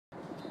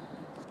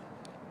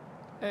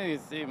Hey, you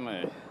see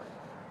my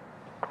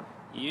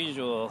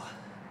usual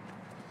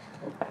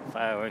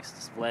fireworks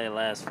display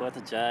last 4th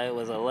of July. It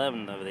was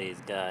 11 of these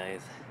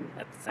guys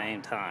at the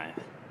same time.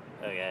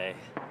 Okay.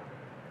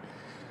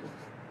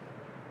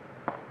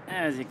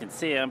 As you can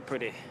see, I'm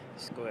pretty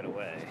squared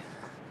away.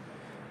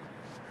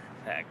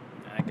 Heck,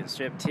 I can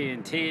strip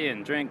TNT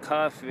and drink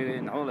coffee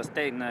and hold a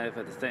steak knife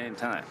at the same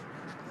time.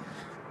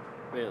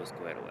 Real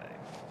squared away.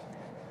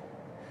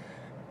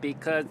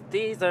 Because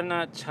these are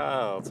not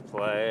child's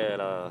play at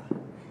all.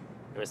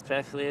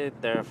 Respectfully,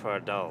 they're for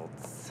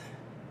adults.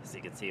 As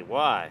you can see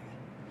why.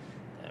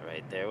 That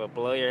right there will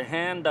blow your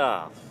hand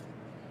off.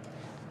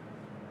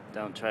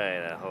 Don't try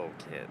it at home,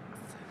 kids.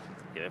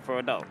 Give it for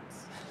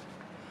adults.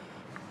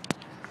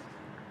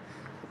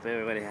 Hope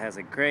everybody has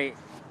a great,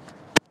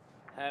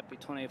 happy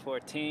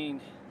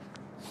 2014.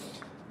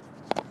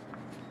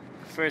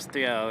 First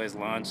three I always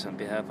launch on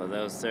behalf of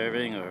those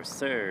serving or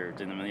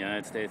served in the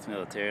United States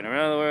military and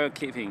around the world,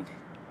 keeping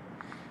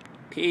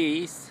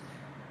peace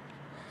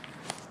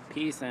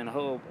and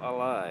hope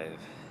alive.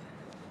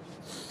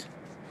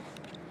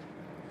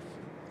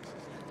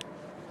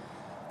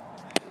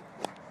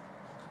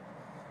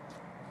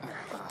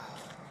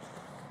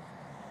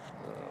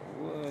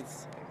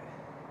 Woods.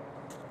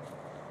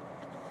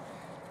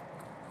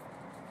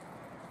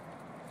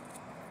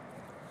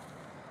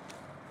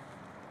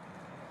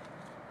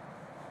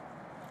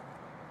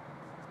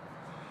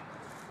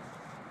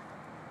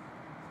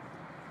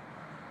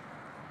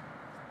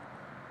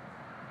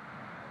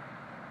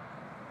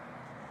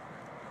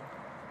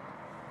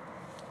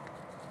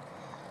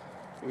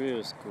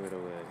 Real squared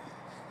away.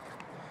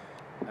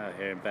 Out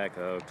here in back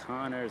of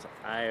O'Connor's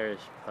Irish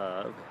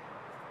Pub.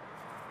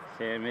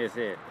 Can't miss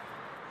it.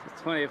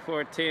 It's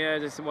 2014. I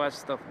just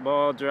watched the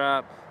ball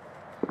drop.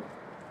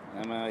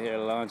 I'm out here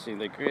launching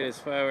the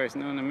greatest fireworks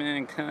known to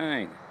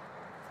mankind.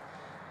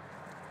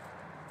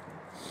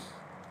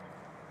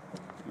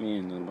 Me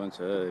and a bunch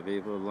of other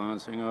people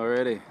launching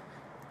already.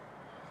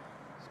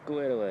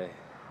 Squared away.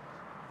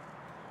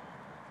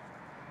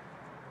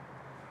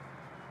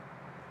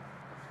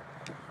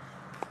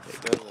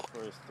 There goes the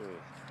first three.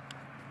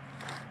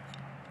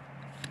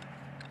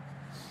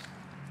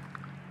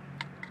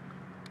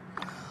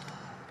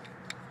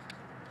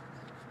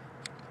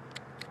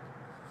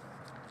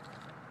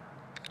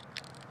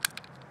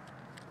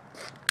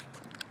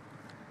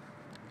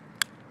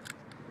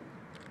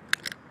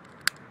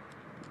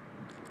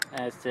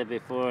 As I said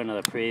before in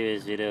a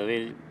previous video,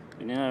 we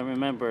don't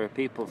remember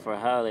people for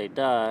how they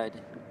died.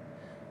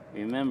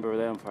 Remember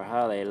them for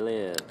how they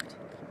lived.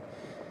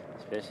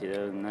 Especially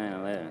those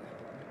 9/11.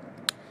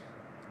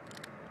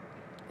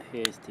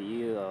 Here's to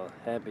you all.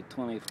 Happy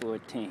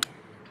 2014.